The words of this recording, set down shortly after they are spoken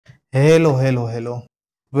Hello.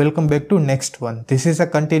 Welcome back to next one. This is a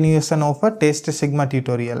continuation of a Testsigma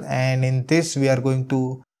tutorial, and in this we are going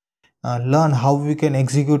to learn how we can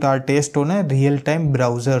execute our test on a real-time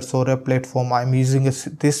browser or a platform. I'm using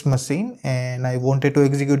this machine and I wanted to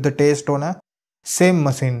execute the test on a same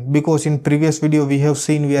machine because in previous video we have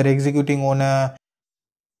seen we are executing on a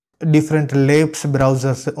different labs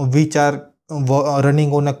browsers which are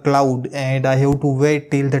running on a cloud, and I have to wait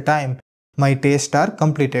till the time my tests are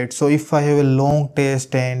completed. So if I have a long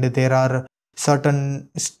test and there are certain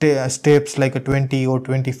steps like a 20 or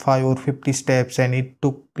 25 or 50 steps, and it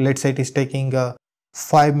took, let's say it is taking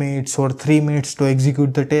 5 minutes or 3 minutes to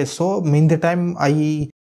execute the test, so in the time I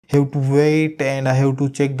have to wait and I have to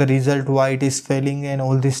check the result, why it is failing and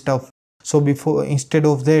all this stuff. So instead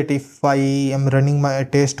of that, if I am running my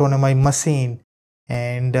test on my machine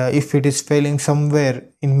and if it is failing somewhere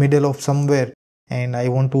in middle of somewhere and I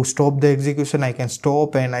want to stop the execution, I can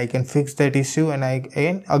stop and I can fix that issue, and I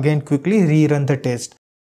can again quickly rerun the test.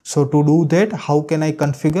 So to do that, how can I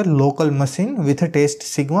configure local machine with a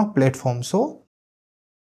Testsigma platform? So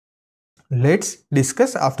let's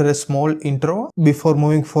discuss after a small intro. Before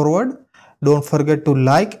moving forward, don't forget to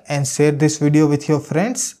like and share this video with your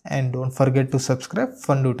friends, and don't forget to subscribe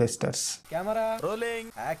Fundu Testers. Camera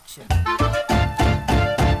rolling, action.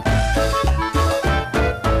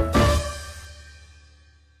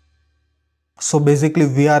 So basically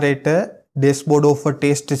we are at a dashboard of a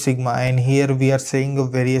Testsigma, and here we are seeing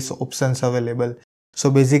various options available.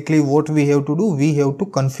 So basically what we have to do, we have to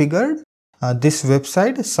configure this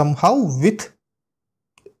website somehow with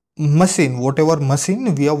machine, whatever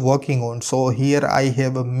machine we are working on. So here I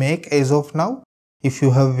have a Mac as of now. If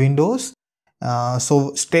you have Windows,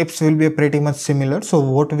 so steps will be pretty much similar. So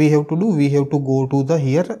what we have to do, we have to go to the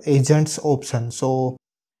here agents option. So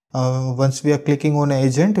once we are clicking on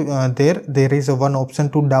agent, there is a one option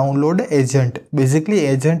to download agent. Basically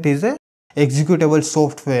agent is a executable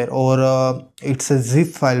software, or it's a zip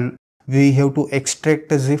file. We have to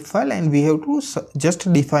extract a zip file and we have to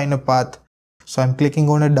just define a path. So I'm clicking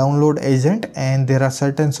on a download agent, and there are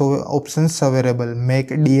certain options available. Make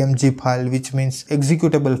DMG file, which means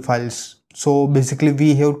executable files. So basically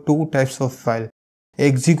we have two types of file,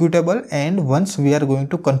 executable and once we are going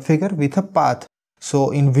to configure with a path.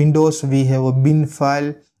 So in Windows we have a bin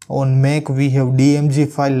file, on Mac we have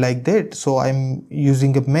DMG file, like that. So I'm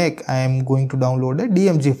using a Mac, I am going to download a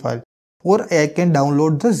DMG file, or I can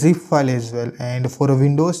download the zip file as well. And for a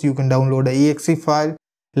Windows you can download a exe file,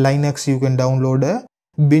 Linux you can download a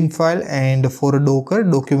bin file, and for a Docker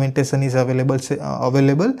documentation is available.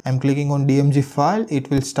 I'm clicking on DMG file,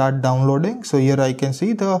 it will start downloading. So here I can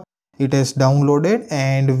see it has downloaded,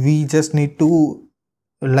 and we just need to,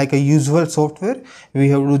 like a usual software, we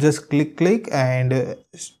have to just click and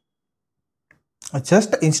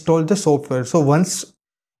just install the software. So once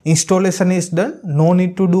installation is done, no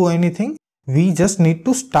need to do anything, we just need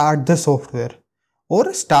to start the software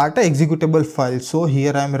or start a executable file. So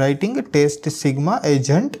here I am writing a Testsigma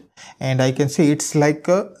agent, and I can see it's like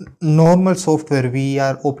a normal software. We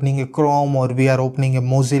are opening a Chrome, or we are opening a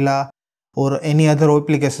Mozilla, or any other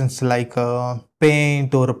applications like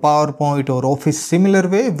Paint or PowerPoint or Office. Similar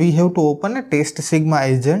way, we have to open a Testsigma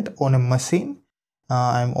agent on a machine.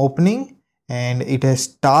 I'm opening and it is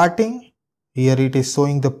starting. Here it is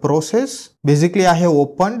showing the process. Basically I have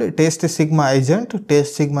opened Testsigma agent.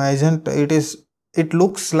 It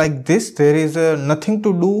looks like this. There is nothing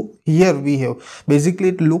to do here. We have basically,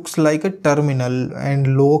 it looks like a terminal,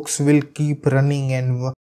 and logs will keep running,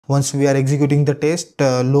 and once we are executing the test,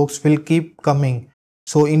 logs will keep coming.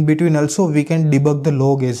 So in between also we can debug the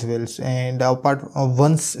log as well. And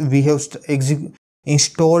once we have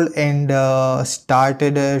installed and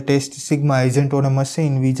started a Testsigma agent on a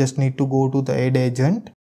machine, we just need to go to the add agent,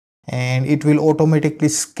 and it will automatically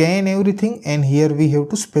scan everything. And here we have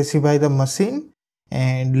to specify the machine,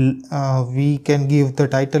 and we can give the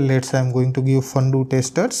title. Let's say I'm going to give Fundu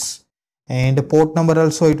Testers, and the port number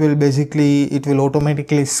also, it will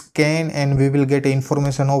automatically scan, and we will get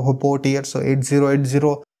information of a port here. So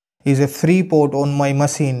 8080 is a free port on my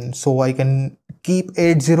machine, so I can keep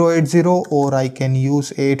 8080 or I can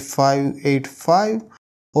use 8585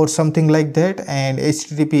 or something like that. And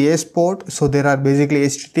HTTPS port, so there are basically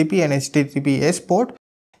HTTP and HTTPS port.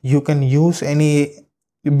 You can use any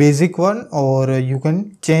basic one, or you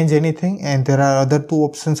can change anything. And there are other two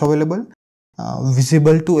options available,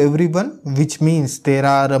 visible to everyone, which means there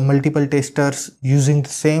are multiple testers using the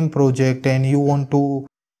same project, and you want to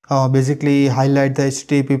basically highlight the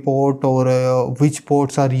HTTP port, or which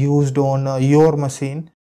ports are used on your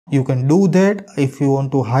machine. You can do that. If you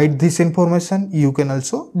want to hide this information, you can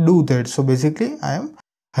also do that. So basically I am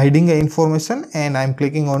hiding the information, and I'm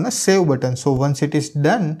clicking on a save button. So once it is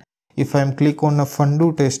done, if I'm click on a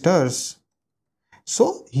undo testers,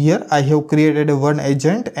 so here I have created a one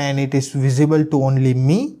agent and it is visible to only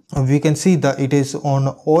me. We can see that it is on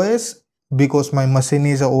OS because my machine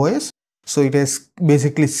is a OS. So it has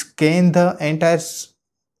basically scanned the entire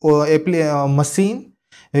machine.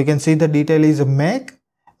 You can see the detail is a Mac.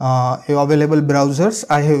 Available browsers,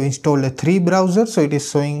 I have installed 3 browsers, so it is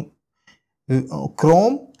showing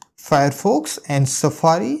Chrome, Firefox and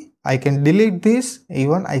Safari. I can delete this,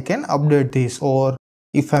 even I can update this, or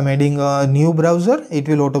if I'm adding a new browser, it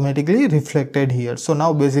will automatically reflected here. So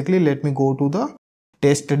now basically let me go to the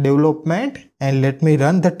test development and let me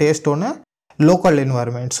run the test on a local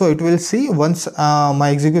environment. So it will see once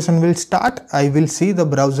my execution will start, I will see the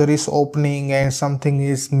browser is opening and something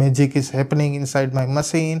is magic is happening inside my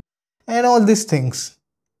machine and all these things.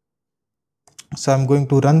 So I'm going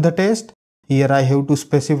to run the test. Here I have to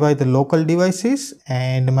specify the local devices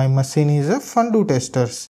and my machine is a Fundu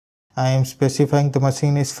testers. I am specifying the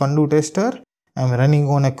machine is Fundu tester. I'm running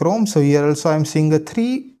on a Chrome. So here also I'm seeing the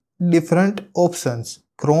 3 different options: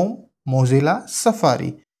 Chrome, Mozilla,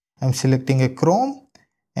 Safari. I'm selecting a Chrome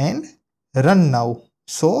and run now.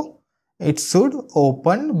 So it should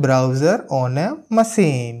open browser on a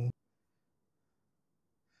machine.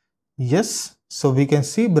 Yes, so we can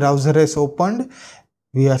see browser is opened.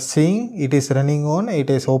 We are seeing it is running on, it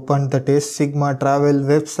has opened the Testsigma travel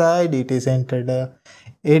website, it is entered a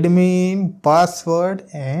admin, password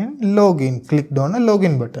and login. Clicked on a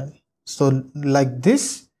login button. So like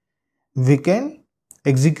this, we can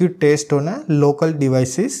execute test on a local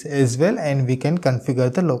devices as well, and we can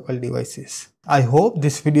configure the local devices. I hope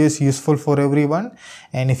this video is useful for everyone,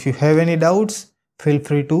 and if you have any doubts, feel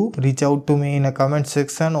free to reach out to me in a comment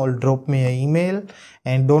section or drop me an email.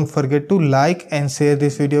 And don't forget to like and share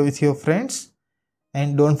this video with your friends.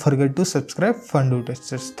 And don't forget to subscribe Fundu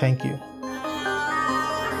Testers. Thank you.